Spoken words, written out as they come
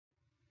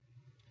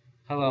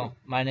Hello,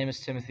 my name is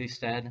Timothy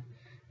Stead,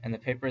 and the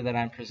paper that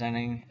I'm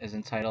presenting is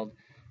entitled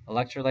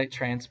Electrolyte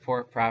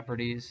Transport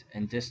Properties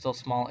in Distal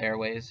Small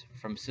Airways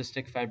from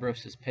Cystic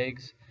Fibrosis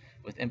Pigs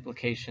with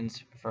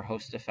Implications for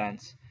Host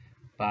Defense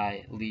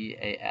by Lee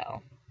et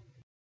al.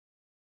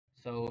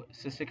 So,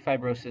 cystic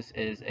fibrosis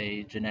is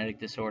a genetic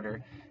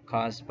disorder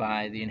caused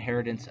by the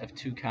inheritance of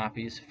two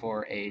copies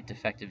for a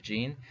defective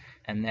gene,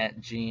 and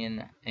that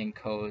gene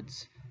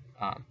encodes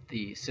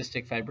the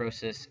cystic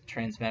fibrosis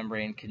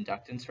transmembrane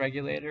conductance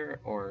regulator,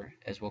 or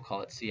as we'll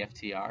call it,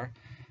 CFTR.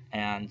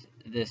 And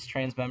this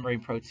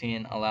transmembrane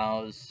protein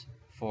allows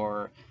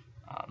for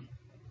um,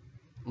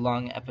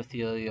 lung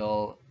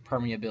epithelial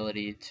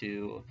permeability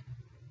to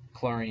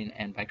chlorine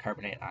and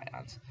bicarbonate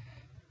ions.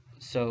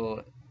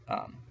 So,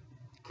 um,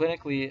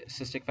 clinically,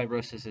 cystic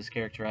fibrosis is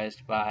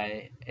characterized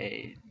by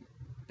a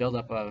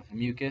buildup of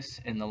mucus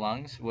in the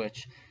lungs,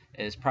 which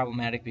is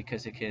problematic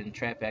because it can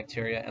trap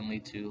bacteria and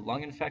lead to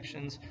lung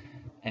infections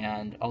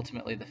and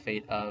ultimately the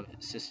fate of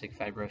cystic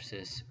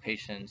fibrosis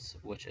patients,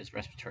 which is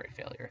respiratory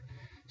failure.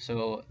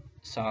 So,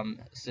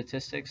 some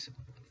statistics: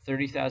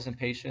 30,000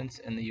 patients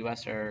in the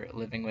US are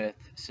living with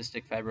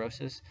cystic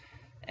fibrosis,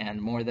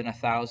 and more than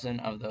 1,000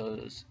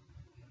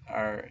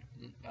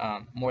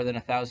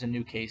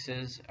 new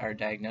cases are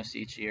diagnosed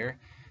each year,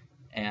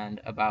 and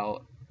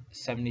about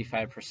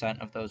 75%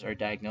 of those are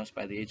diagnosed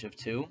by the age of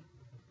 2.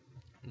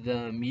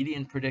 The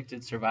median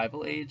predicted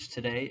survival age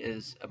today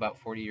is about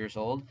 40 years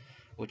old,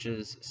 which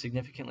is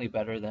significantly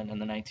better than in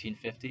the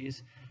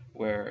 1950s,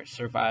 where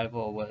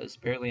survival was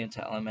barely into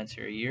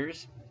elementary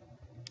years.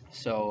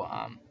 So,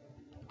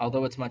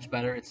 although it's much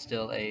better, it's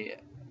still a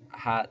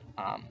hot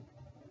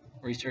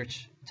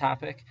research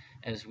topic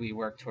as we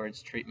work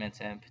towards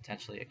treatments and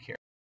potentially a cure.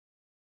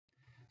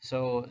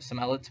 So some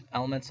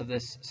elements of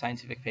this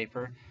scientific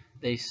paper: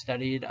 they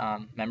studied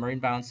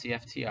membrane-bound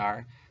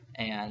CFTR,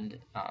 and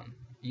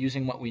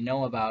using what we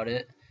know about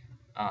it,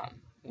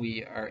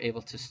 we are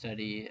able to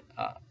study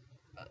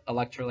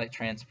electrolyte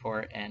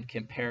transport and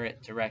compare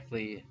it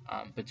directly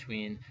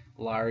between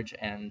large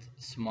and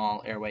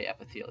small airway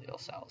epithelial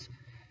cells.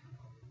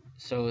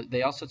 So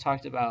they also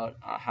talked about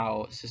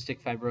how cystic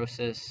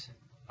fibrosis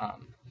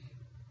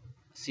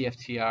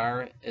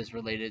CFTR is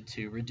related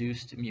to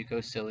reduced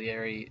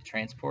mucociliary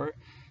transport,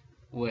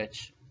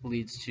 which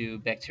leads to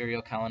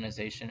bacterial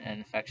colonization and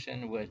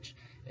infection, which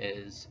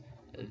is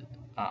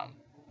um,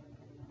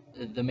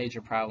 the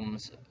major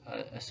problems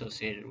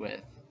associated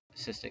with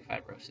cystic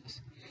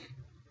fibrosis.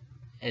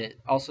 It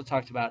also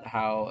talked about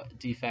how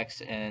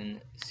defects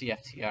in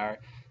CFTR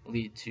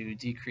lead to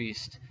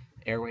decreased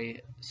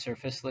airway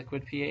surface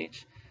liquid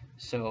pH.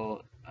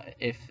 So,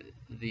 if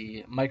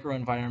the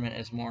microenvironment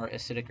is more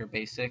acidic or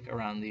basic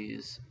around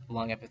these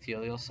lung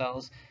epithelial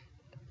cells,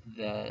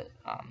 the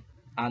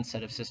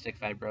onset of cystic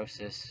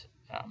fibrosis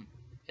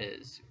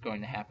is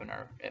going to happen,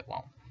 or it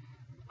won't.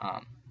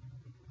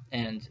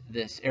 And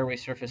this airway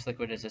surface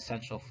liquid is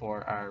essential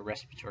for our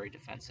respiratory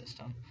defense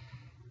system.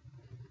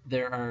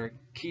 There are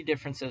key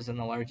differences in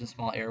the large and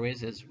small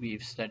airways as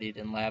we've studied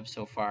in labs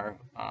so far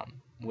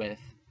with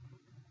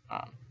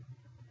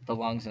the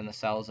lungs and the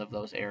cells of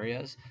those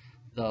areas.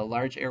 The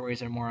large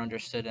airways are more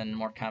understood and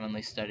more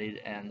commonly studied,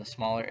 and the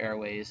smaller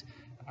airways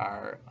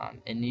are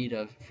in need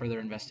of further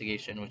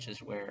investigation, which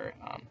is where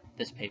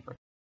this paper.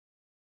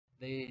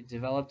 They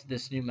developed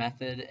this new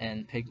method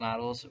in pig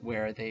models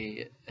where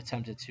they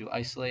attempted to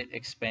isolate,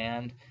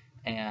 expand,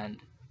 and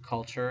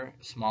culture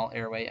small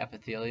airway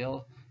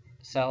epithelial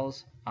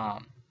cells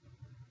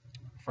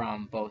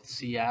from both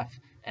CF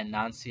and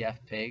non-CF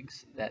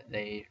pigs that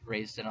they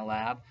raised in a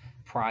lab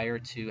prior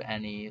to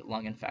any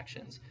lung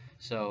infections.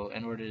 So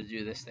in order to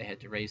do this, they had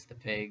to raise the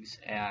pigs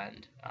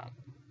and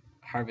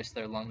harvest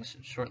their lungs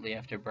shortly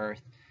after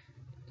birth,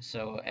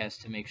 so as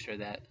to make sure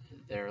that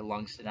their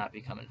lungs did not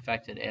become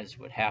infected, as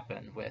would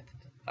happen with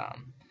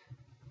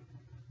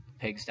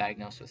pigs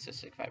diagnosed with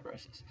cystic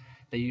fibrosis.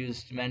 They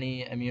used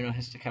many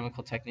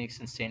immunohistochemical techniques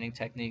and staining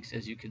techniques,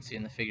 as you can see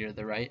in the figure to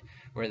the right,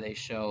 where they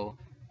show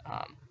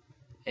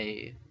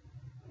an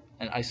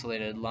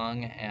isolated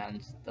lung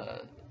and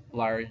the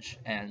large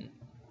and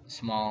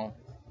small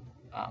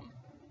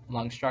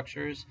lung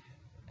structures,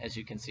 as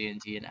you can see in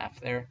D and F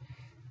there.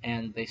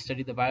 And they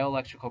studied the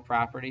bioelectrical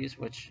properties,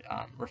 which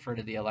refer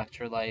to the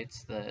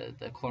electrolytes,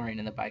 the chlorine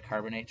and the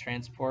bicarbonate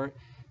transport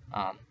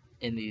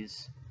in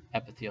these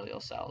epithelial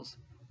cells.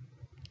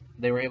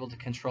 They were able to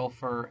control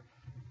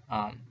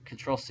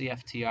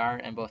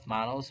CFTR in both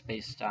models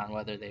based on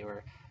whether they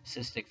were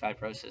cystic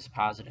fibrosis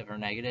positive or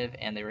negative,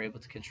 and they were able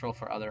to control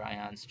for other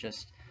ions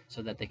just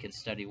so that they could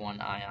study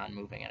one ion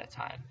moving at a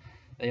time.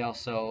 They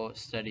also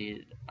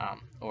studied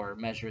or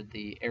measured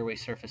the airway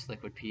surface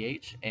liquid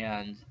pH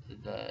and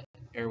the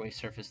airway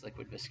surface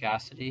liquid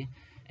viscosity,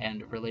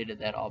 and related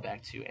that all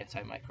back to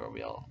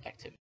antimicrobial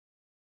activity.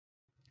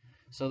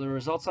 So the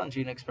results on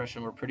gene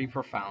expression were pretty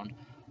profound.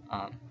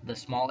 The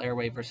small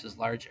airway versus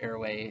large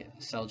airway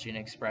cell gene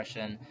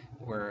expression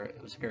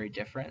was very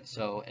different.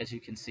 So as you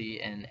can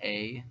see in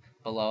A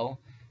below,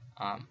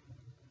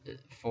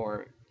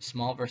 for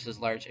small versus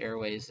large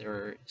airways, there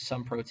were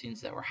some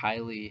proteins that were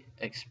highly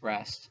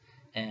expressed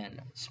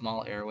in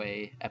small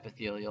airway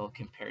epithelial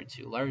compared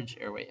to large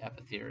airway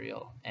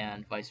epithelial,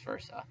 and vice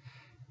versa.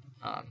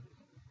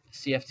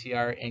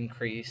 CFTR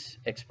increase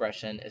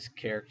expression is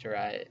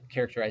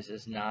characterized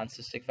as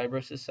non-cystic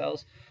fibrosis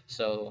cells,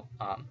 so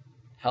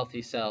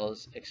healthy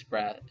cells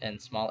express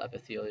and small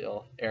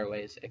epithelial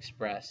airways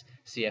express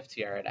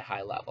CFTR at a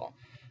high level.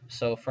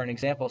 So for an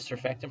example,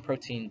 surfactant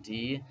protein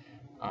D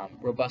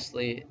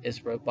robustly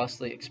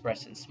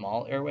expressed in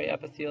small airway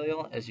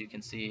epithelial, as you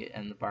can see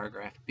in the bar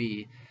graph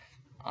B.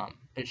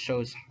 It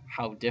shows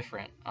how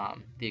different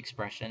the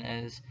expression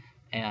is,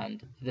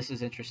 and this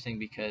is interesting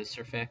because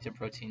surfactant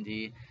protein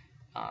D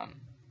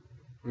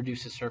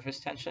reduces surface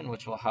tension,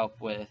 which will help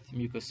with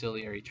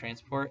mucociliary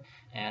transport,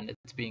 and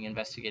it's being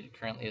investigated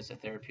currently as a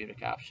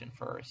therapeutic option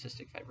for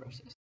cystic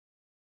fibrosis.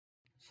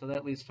 So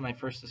that leads to my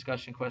first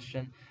discussion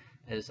question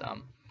is,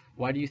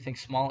 why do you think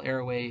small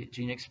airway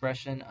gene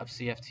expression of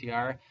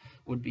CFTR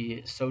would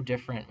be so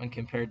different when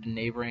compared to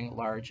neighboring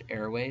large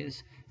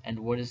airways, and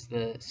what is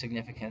the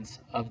significance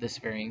of this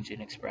varying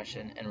gene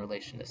expression in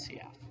relation to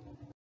CF?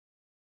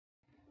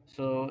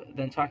 So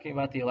then talking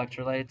about the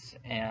electrolytes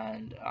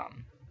and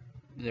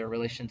their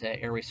relation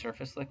to airway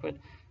surface liquid.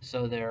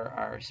 So there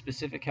are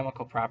specific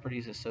chemical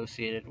properties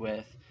associated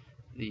with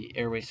the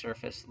airway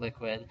surface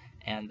liquid,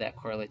 and that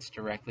correlates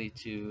directly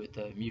to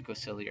the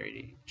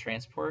mucociliary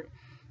transport.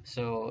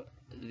 So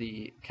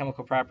the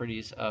chemical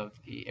properties of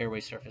the airway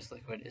surface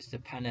liquid is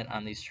dependent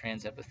on these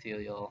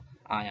transepithelial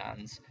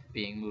ions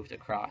being moved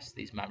across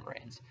these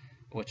membranes,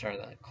 which are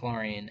the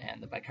chlorine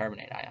and the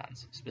bicarbonate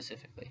ions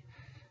specifically.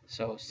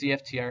 So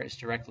CFTR is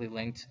directly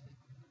linked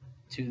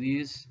to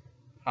these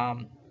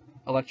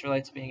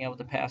electrolytes being able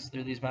to pass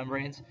through these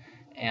membranes,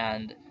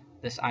 and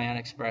this ion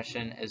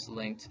expression is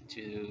linked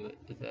to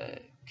the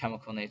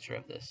chemical nature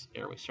of this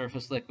airway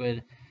surface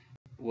liquid,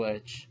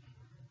 which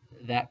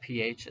that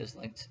pH is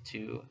linked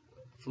to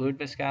fluid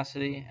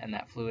viscosity, and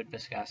that fluid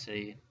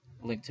viscosity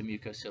linked to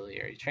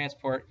mucociliary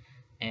transport,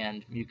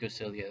 and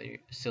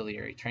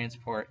mucociliary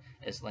transport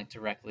is linked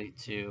directly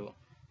to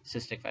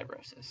cystic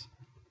fibrosis.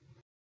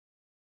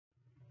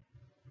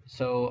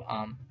 So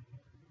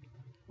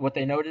what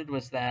they noted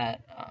was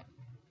that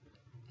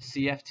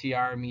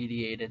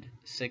CFTR-mediated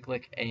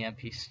cyclic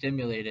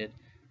AMP-stimulated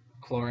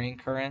chlorine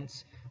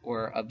currents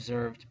were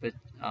observed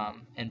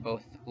in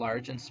both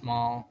large and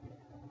small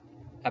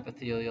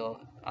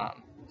epithelial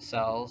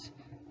cells,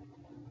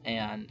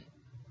 and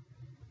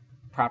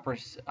proper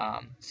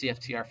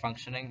CFTR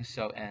functioning,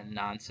 so in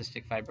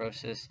non-cystic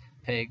fibrosis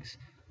pigs,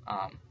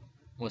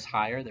 was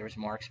higher. There was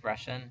more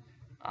expression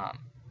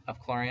of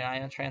chlorine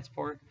ion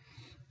transport,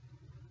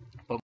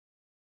 but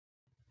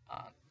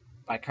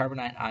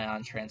bicarbonate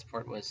ion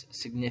transport was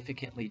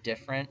significantly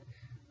different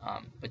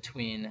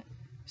between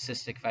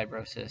cystic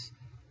fibrosis,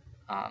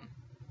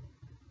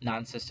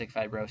 non-cystic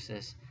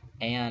fibrosis,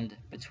 and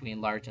between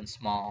large and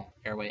small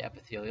airway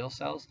epithelial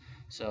cells.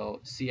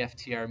 So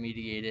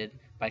CFTR-mediated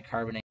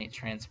bicarbonate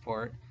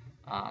transport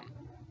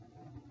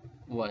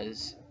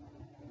was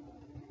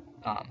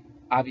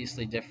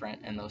obviously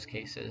different in those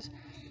cases.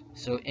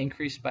 So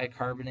increased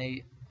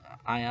bicarbonate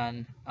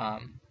ion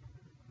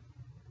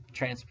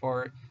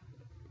transport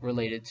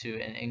related to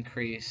an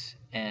increase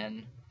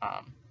in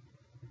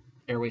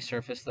airway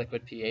surface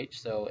liquid pH,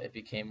 so it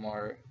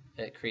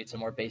creates a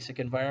more basic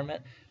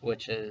environment,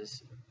 which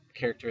is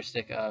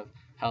characteristic of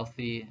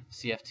healthy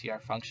CFTR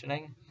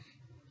functioning,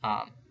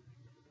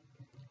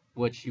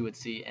 which you would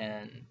see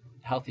in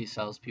healthy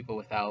cells, people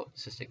without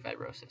cystic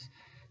fibrosis.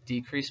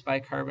 Decreased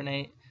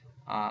bicarbonate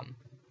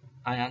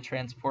ion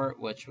transport,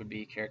 which would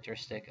be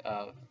characteristic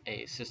of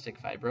a cystic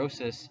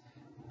fibrosis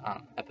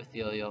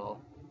epithelial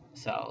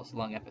cells,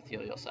 lung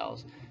epithelial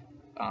cells,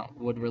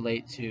 would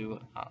relate to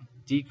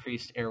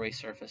decreased airway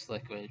surface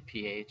liquid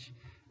pH,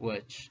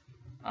 which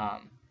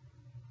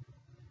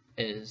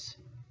is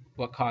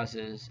what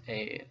causes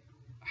a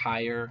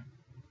higher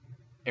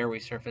airway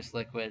surface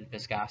liquid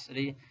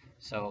viscosity.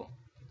 So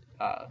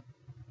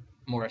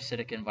more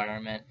acidic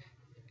environment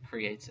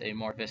creates a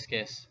more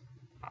viscous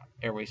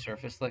airway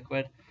surface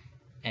liquid,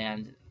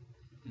 and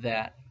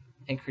that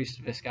increased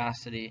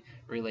viscosity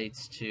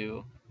relates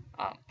to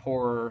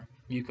poorer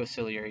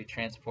mucociliary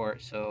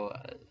transport, so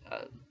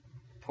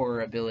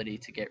poorer ability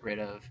to get rid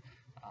of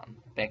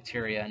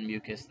bacteria and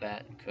mucus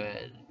that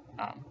could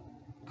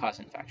cause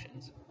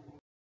infections.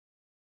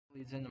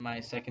 Leads into my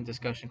second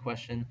discussion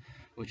question,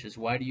 which is,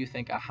 why do you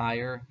think a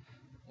higher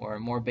or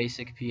more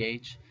basic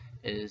pH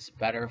is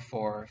better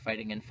for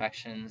fighting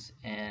infections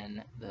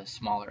in the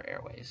smaller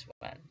airways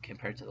when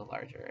compared to the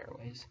larger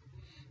airways?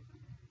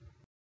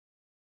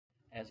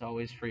 As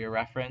always, for your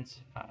reference,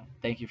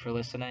 thank you for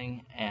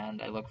listening,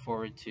 and I look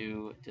forward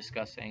to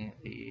discussing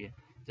the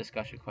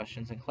discussion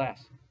questions in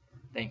class.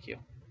 Thank you.